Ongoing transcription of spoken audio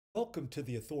Welcome to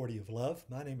the Authority of Love.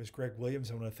 My name is Greg Williams.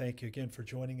 I want to thank you again for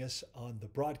joining us on the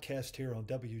broadcast here on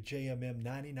WJMM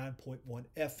 99.1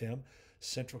 FM,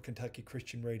 Central Kentucky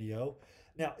Christian Radio.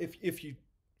 Now, if you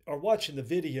are watching the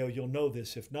video, you'll know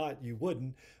this. If not, you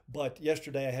wouldn't. But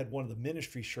yesterday I had one of the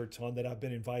ministry shirts on that I've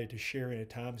been invited to share in at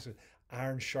times.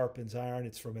 Iron sharpens iron.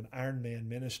 It's from an Iron Man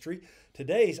ministry.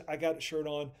 Today's I got a shirt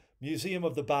on Museum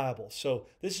of the Bible. So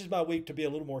this is my week to be a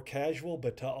little more casual,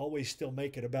 but to always still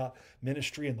make it about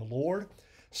ministry and the Lord.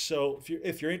 So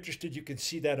if you're interested, you can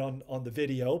see that on the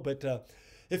video. But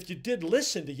if you did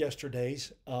listen to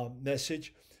yesterday's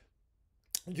message,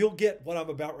 you'll get what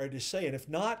I'm about ready to say. And if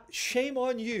not, shame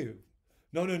on you.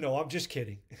 No, I'm just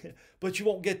kidding. But you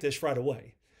won't get this right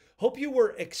away. Hope you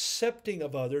were accepting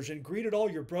of others and greeted all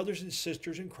your brothers and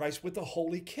sisters in Christ with a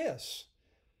holy kiss,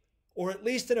 or at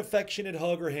least an affectionate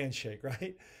hug or handshake,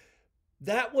 right?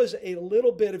 That was a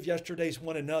little bit of yesterday's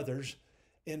one another's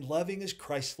in loving as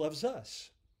Christ loves us.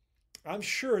 I'm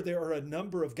sure there are a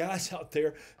number of guys out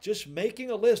there just making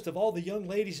a list of all the young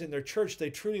ladies in their church they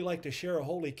truly like to share a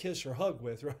holy kiss or hug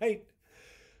with, right?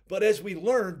 But as we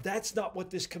learned, that's not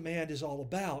what this command is all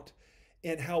about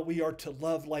and how we are to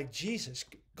love like Jesus.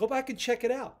 Go back and check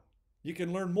it out. You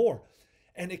can learn more.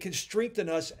 And it can strengthen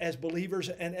us as believers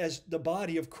and as the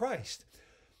body of Christ.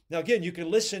 Now, again, you can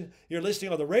listen, you're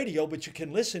listening on the radio, but you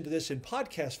can listen to this in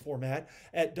podcast format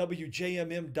at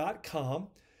WJMM.com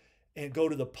and go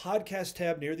to the podcast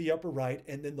tab near the upper right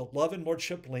and then the Love and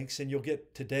Lordship links, and you'll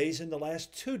get today's and the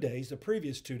last 2 days, the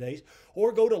previous 2 days,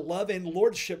 or go to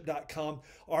loveandlordship.com,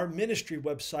 our ministry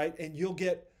website, and you'll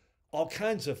get all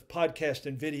kinds of podcasts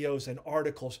and videos and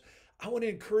articles. I want to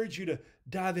encourage you to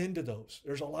dive into those.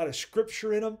 There's a lot of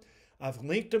scripture in them. I've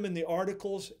linked them in the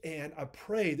articles, and I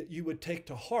pray that you would take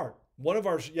to heart. One of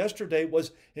ours yesterday was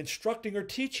instructing or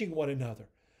teaching one another.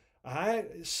 I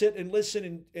sit and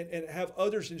listen and have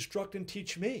others instruct and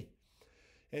teach me.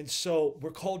 And so we're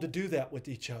called to do that with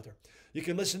each other. You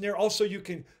can listen there. Also, you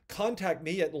can contact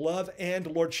me at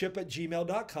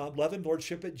loveandlordship@gmail.com,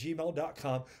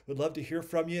 loveandlordship@gmail.com. Would love to hear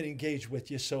from you and engage with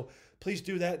you. So please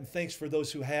do that, and thanks for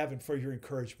those who have and for your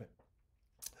encouragement.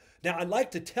 Now, I'd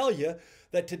like to tell you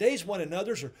that today's one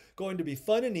another's are going to be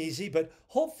fun and easy, but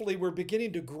hopefully we're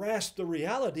beginning to grasp the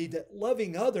reality that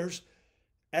loving others,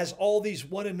 as all these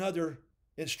one another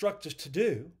instruct us to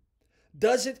do,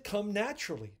 doesn't come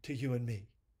naturally to you and me.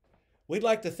 We'd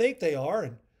like to think they are,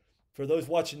 and for those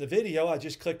watching the video, I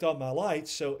just clicked on my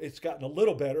lights, so it's gotten a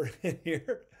little better in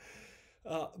here.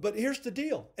 But here's the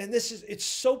deal, and it's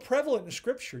so prevalent in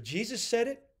Scripture. Jesus said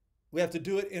it. We have to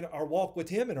do it in our walk with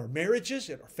Him, in our marriages,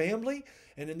 in our family,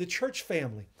 and in the church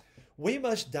family. We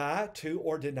must die to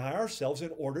or deny ourselves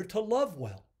in order to love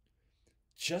well,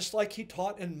 just like He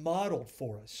taught and modeled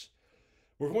for us.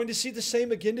 We're going to see the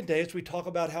same again today as we talk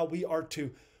about how we are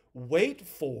to wait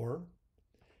for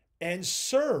and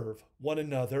serve one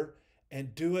another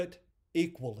and do it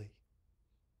equally.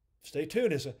 Stay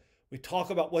tuned as we talk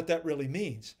about what that really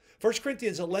means. 1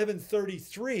 Corinthians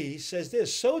 11:33 says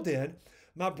this, "So then,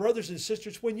 my brothers and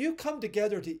sisters, when you come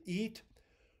together to eat,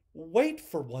 wait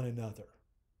for one another."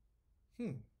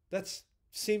 That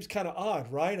seems kind of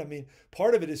odd, right? I mean,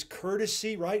 part of it is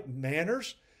courtesy, right?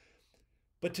 Manners.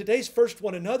 But today's first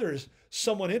one another is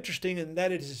somewhat interesting in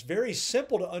that it is very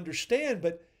simple to understand,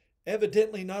 but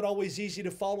evidently not always easy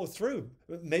to follow through.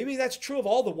 Maybe that's true of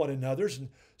all the one another's, and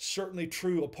certainly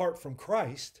true apart from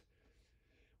Christ.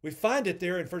 We find it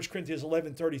there in 1 Corinthians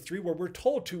 11:33 where we're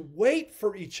told to wait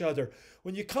for each other.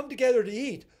 When you come together to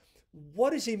eat,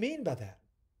 what does he mean by that?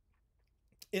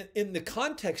 In the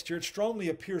context here, it strongly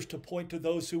appears to point to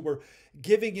those who were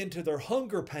giving into their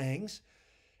hunger pangs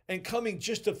and coming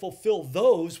just to fulfill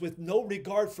those with no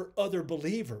regard for other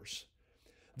believers.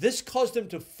 This caused them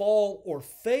to fall or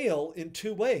fail in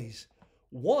 2 ways.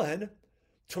 One,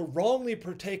 to wrongly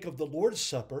partake of the Lord's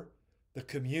Supper, the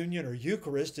communion or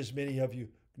Eucharist, as many of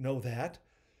you know that,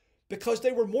 because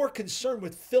they were more concerned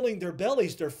with filling their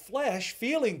bellies, their flesh,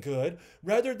 feeling good,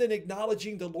 rather than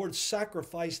acknowledging the Lord's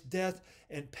sacrifice, death,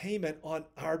 and payment on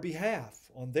our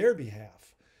behalf, on their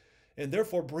behalf, and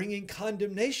therefore bringing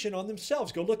condemnation on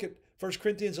themselves. Go look at 1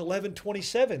 Corinthians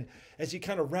 11:27 as he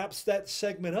kind of wraps that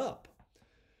segment up.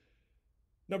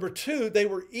 Number 2, they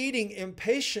were eating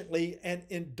impatiently and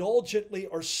indulgently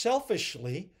or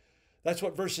selfishly. That's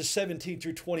what verses 17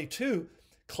 through 22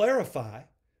 clarify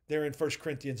there in 1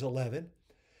 Corinthians 11.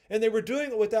 And they were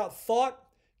doing it without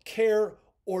thought, care,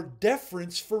 or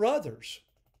deference for others.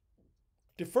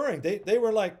 Deferring. They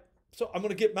were like, so I'm going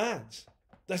to get mines.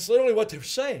 That's literally what they were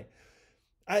saying.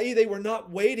 i.e., they were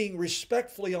not waiting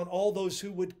respectfully on all those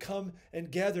who would come and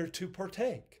gather to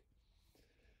partake.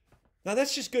 Now,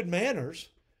 that's just good manners,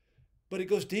 But it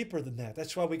goes deeper than that.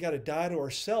 That's why we got to die to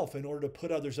ourselves in order to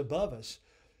put others above us.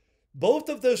 Both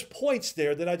of those points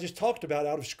there that I just talked about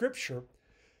out of Scripture,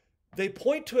 they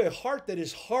point to a heart that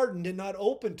is hardened and not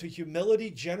open to humility,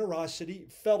 generosity,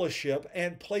 fellowship,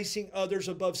 and placing others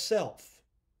above self.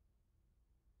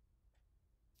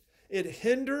 It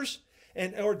hinders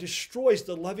and or destroys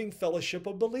the loving fellowship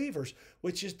of believers,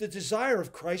 which is the desire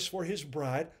of Christ for his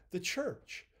bride, the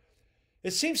church.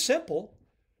 It seems simple,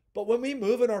 but when we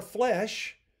move in our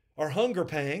flesh, our hunger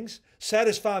pangs,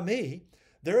 satisfy me,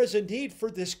 there is a need for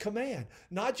this command,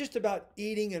 not just about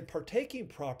eating and partaking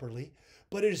properly,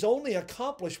 but it is only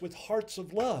accomplished with hearts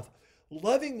of love,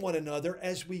 loving one another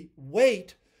as we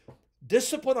wait,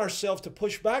 discipline ourselves to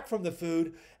push back from the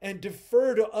food and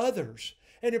defer to others,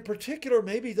 and in particular,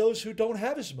 maybe those who don't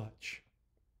have as much.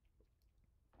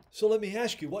 So let me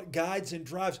ask you, what guides and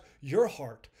drives your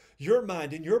heart, your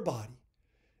mind, and your body?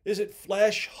 Is it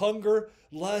flesh, hunger,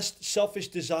 lust, selfish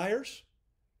desires?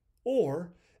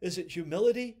 Or is it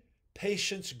humility,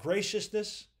 patience,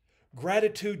 graciousness,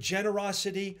 gratitude,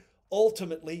 generosity,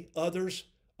 ultimately others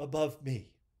above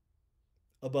me,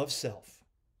 above self?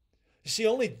 You see,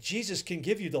 only Jesus can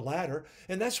give you the latter,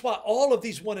 and that's why all of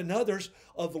these one another's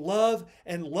of love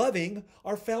and loving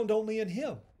are found only in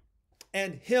Him,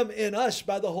 and Him in us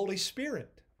by the Holy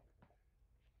Spirit.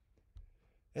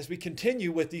 As we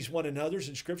continue with these one another's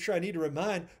in Scripture, I need to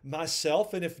remind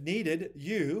myself, and if needed,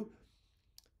 you,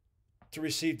 to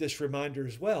receive this reminder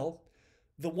as well.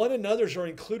 The one another's are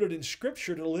included in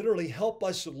Scripture to literally help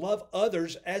us love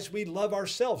others as we love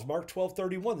ourselves. Mark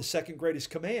 12:31, the second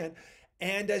greatest command.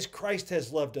 And as Christ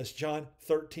has loved us, John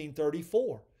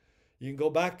 13:34. You can go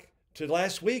back to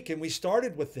last week and we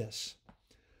started with this.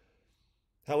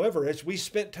 However, as we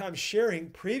spent time sharing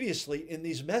previously in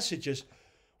these messages,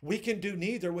 we can do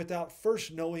neither without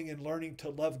first knowing and learning to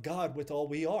love God with all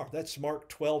we are. That's Mark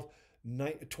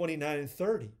 12:29 and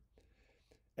 30.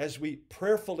 As we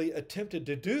prayerfully attempted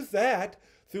to do that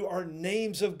through our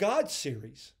Names of God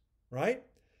series, right?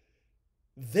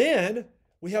 Then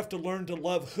we have to learn to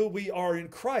love who we are in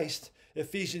Christ,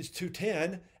 Ephesians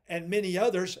 2:10, and many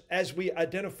others as we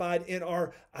identified in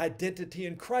our Identity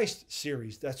in Christ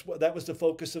series. That was the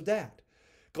focus of that.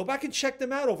 Go back and check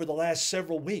them out over the last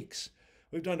several weeks.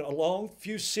 We've done a long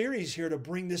few series here to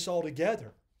bring this all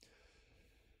together.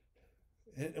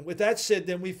 And with that said,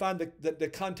 then we find the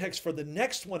context for the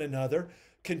next one another,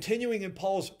 continuing in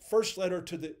Paul's first letter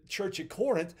to the church at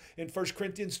Corinth in 1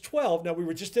 Corinthians 12. Now, we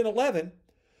were just in 11.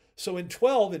 So in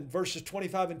 12, in verses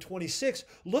 25 and 26,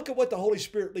 look at what the Holy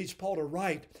Spirit leads Paul to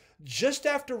write just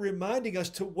after reminding us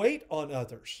to wait on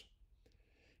others.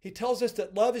 He tells us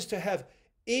that love is to have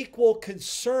equal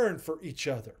concern for each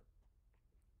other.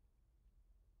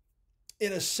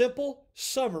 In a simple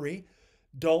summary,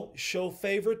 don't show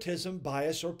favoritism,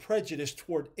 bias, or prejudice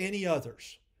toward any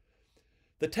others.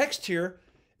 The text here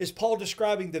is Paul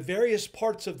describing the various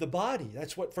parts of the body.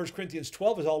 That's what 1 Corinthians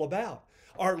 12 is all about.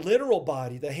 Our literal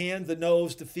body, the hand, the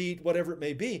nose, the feet, whatever it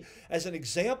may be, as an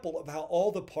example of how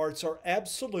all the parts are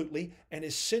absolutely and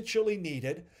essentially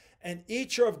needed, and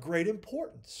each are of great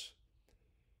importance.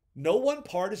 No one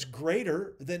part is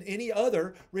greater than any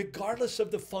other, regardless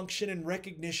of the function and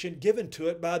recognition given to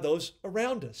it by those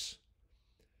around us.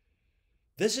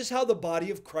 This is how the body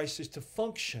of Christ is to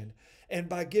function, and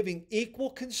by giving equal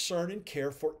concern and care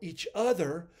for each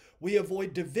other, we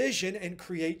avoid division and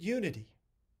create unity.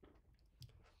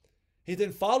 He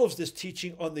then follows this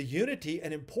teaching on the unity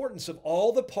and importance of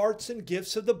all the parts and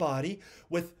gifts of the body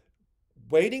with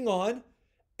waiting on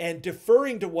and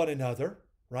deferring to one another,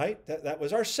 right? That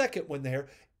was our second one there.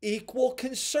 Equal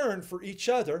concern for each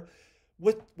other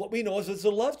with what we know as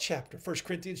the love chapter, 1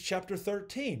 Corinthians chapter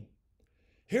 13.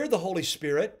 Here the Holy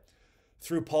Spirit,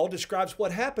 through Paul, describes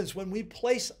what happens when we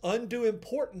place undue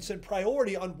importance and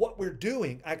priority on what we're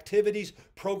doing, activities,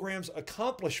 programs,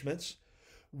 accomplishments,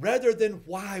 rather than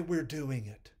why we're doing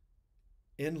it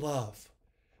in love,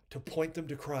 to point them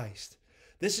to Christ.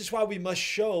 This is why we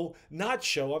must not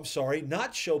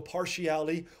show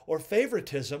partiality or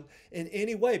favoritism in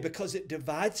any way, because it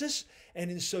divides us and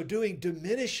in so doing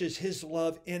diminishes His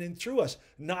love in and through us.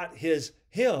 Not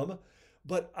Him,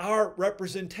 but our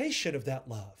representation of that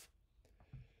love.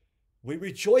 We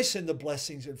rejoice in the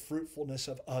blessings and fruitfulness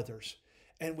of others,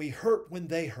 and we hurt when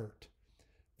they hurt.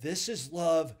 This is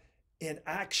love in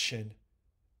action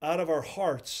out of our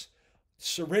hearts,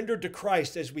 surrendered to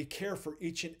Christ as we care for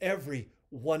each and every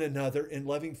one another in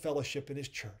loving fellowship in His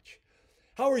church.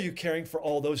 How are you caring for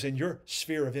all those in your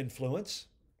sphere of influence?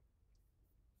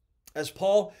 As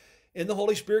Paul in the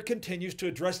Holy Spirit continues to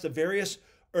address the various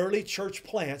early church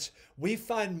plants, we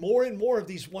find more and more of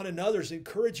these one another's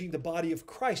encouraging the body of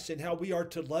Christ in how we are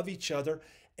to love each other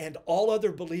and all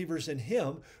other believers in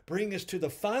Him, bringing us to the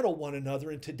final one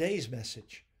another in today's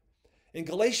message. In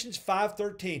Galatians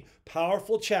 5:13,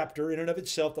 powerful chapter in and of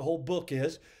itself, the whole book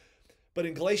is, but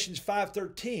in Galatians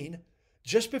 5:13,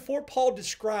 just before Paul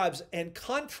describes and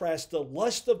contrasts the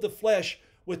lust of the flesh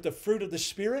with the fruit of the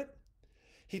Spirit,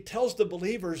 he tells the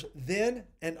believers then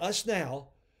and us now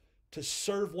to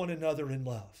serve one another in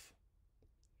love.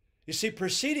 You see,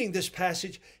 preceding this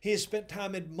passage, he has spent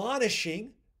time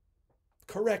admonishing,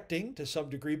 correcting to some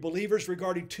degree, believers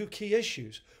regarding two key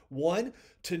issues. One,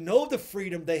 to know the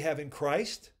freedom they have in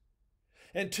Christ,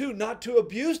 and two, not to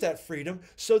abuse that freedom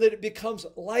so that it becomes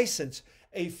license,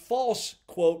 a false,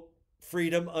 quote,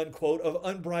 freedom, unquote, of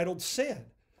unbridled sin,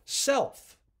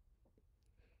 self.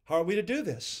 How are we to do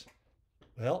this?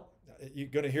 Well, you're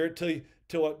going to hear it till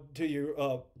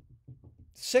you're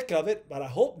sick of it, but I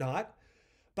hope not,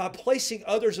 by placing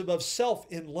others above self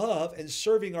in love and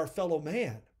serving our fellow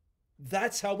man.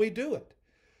 That's how we do it.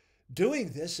 Doing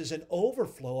this is an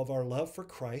overflow of our love for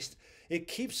Christ. It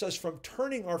keeps us from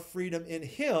turning our freedom in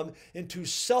Him into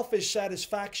selfish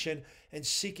satisfaction and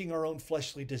seeking our own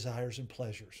fleshly desires and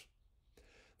pleasures.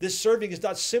 This serving is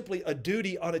not simply a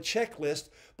duty on a checklist,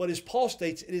 but as Paul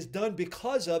states, it is done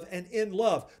because of and in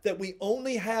love that we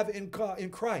only have in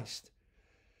Christ.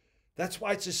 That's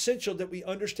why it's essential that we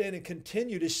understand and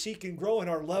continue to seek and grow in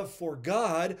our love for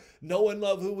God, know and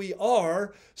love who we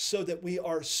are, so that we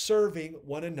are serving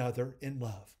one another in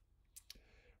love.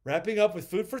 Wrapping up with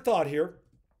food for thought here,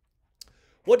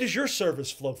 what does your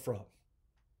service flow from?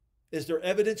 Is there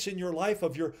evidence in your life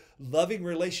of your loving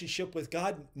relationship with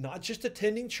God, not just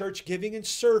attending church, giving and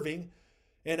serving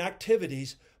and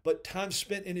activities, but time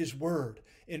spent in His Word,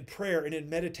 in prayer, and in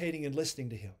meditating and listening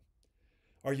to Him?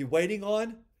 Are you waiting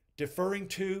on, deferring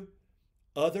to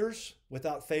others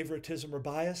without favoritism or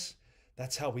bias?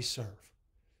 That's how we serve.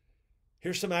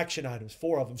 Here's some action items,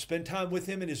 4 of them. Spend time with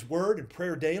Him in His Word and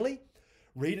prayer daily.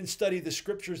 Read and study the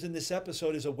Scriptures in this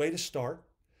episode is a way to start.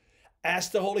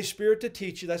 Ask the Holy Spirit to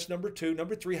teach you. That's number 2.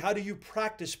 Number 3, how do you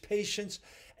practice patience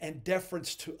and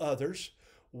deference to others?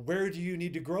 Where do you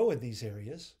need to grow in these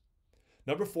areas?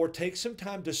 Number 4, take some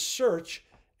time to search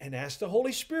and ask the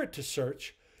Holy Spirit to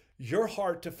search your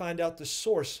heart to find out the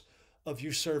source of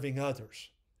you serving others.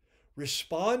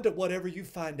 Respond to whatever you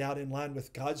find out in line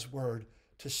with God's Word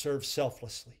to serve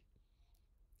selflessly.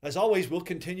 As always, we'll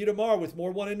continue tomorrow with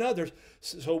more one another,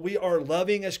 so we are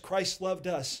loving as Christ loved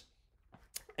us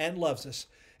and loves us.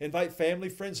 Invite family,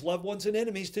 friends, loved ones, and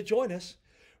enemies to join us.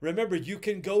 Remember, you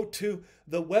can go to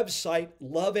the website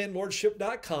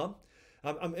loveandlordship.com.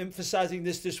 I'm emphasizing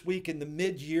this week in the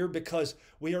mid-year because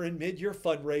we are in mid-year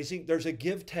fundraising. There's a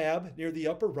Give tab near the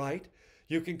upper right.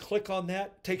 You can click on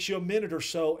that. It takes you a minute or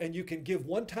so, and you can give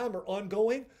one time or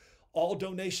ongoing. All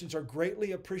donations are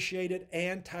greatly appreciated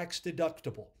and tax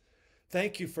deductible.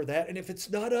 Thank you for that. And if it's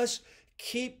not us,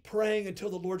 keep praying until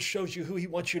the Lord shows you who He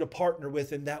wants you to partner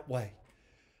with in that way.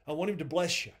 I want Him to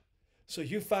bless you. So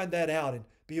you find that out and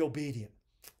be obedient.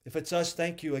 If it's us,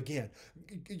 thank you again.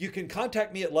 You can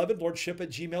contact me at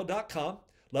loveandlordship@gmail.com.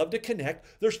 Love to connect.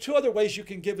 There's 2 other ways you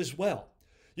can give as well.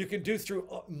 You can do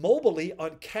through mobilely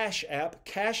on Cash App,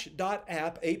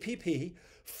 cash.app, app/$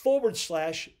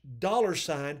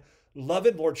 Love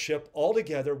and Lordship, all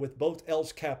together with both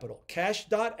L's capital.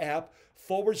 Cash.app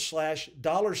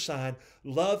 /$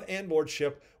 Love and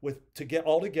Lordship to get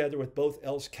all together with both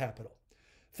L's capital.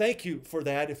 Thank you for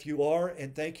that if you are,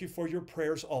 and thank you for your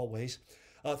prayers always.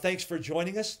 Thanks for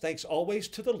joining us. Thanks always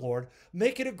to the Lord.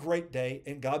 Make it a great day,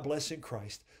 and God bless in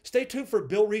Christ. Stay tuned for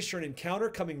Bill Reeser and Encounter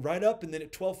coming right up, and then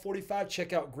at 12:45,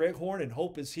 check out Greg Horn and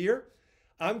Hope is Here.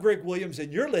 I'm Greg Williams,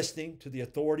 and you're listening to The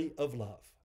Authority of Love.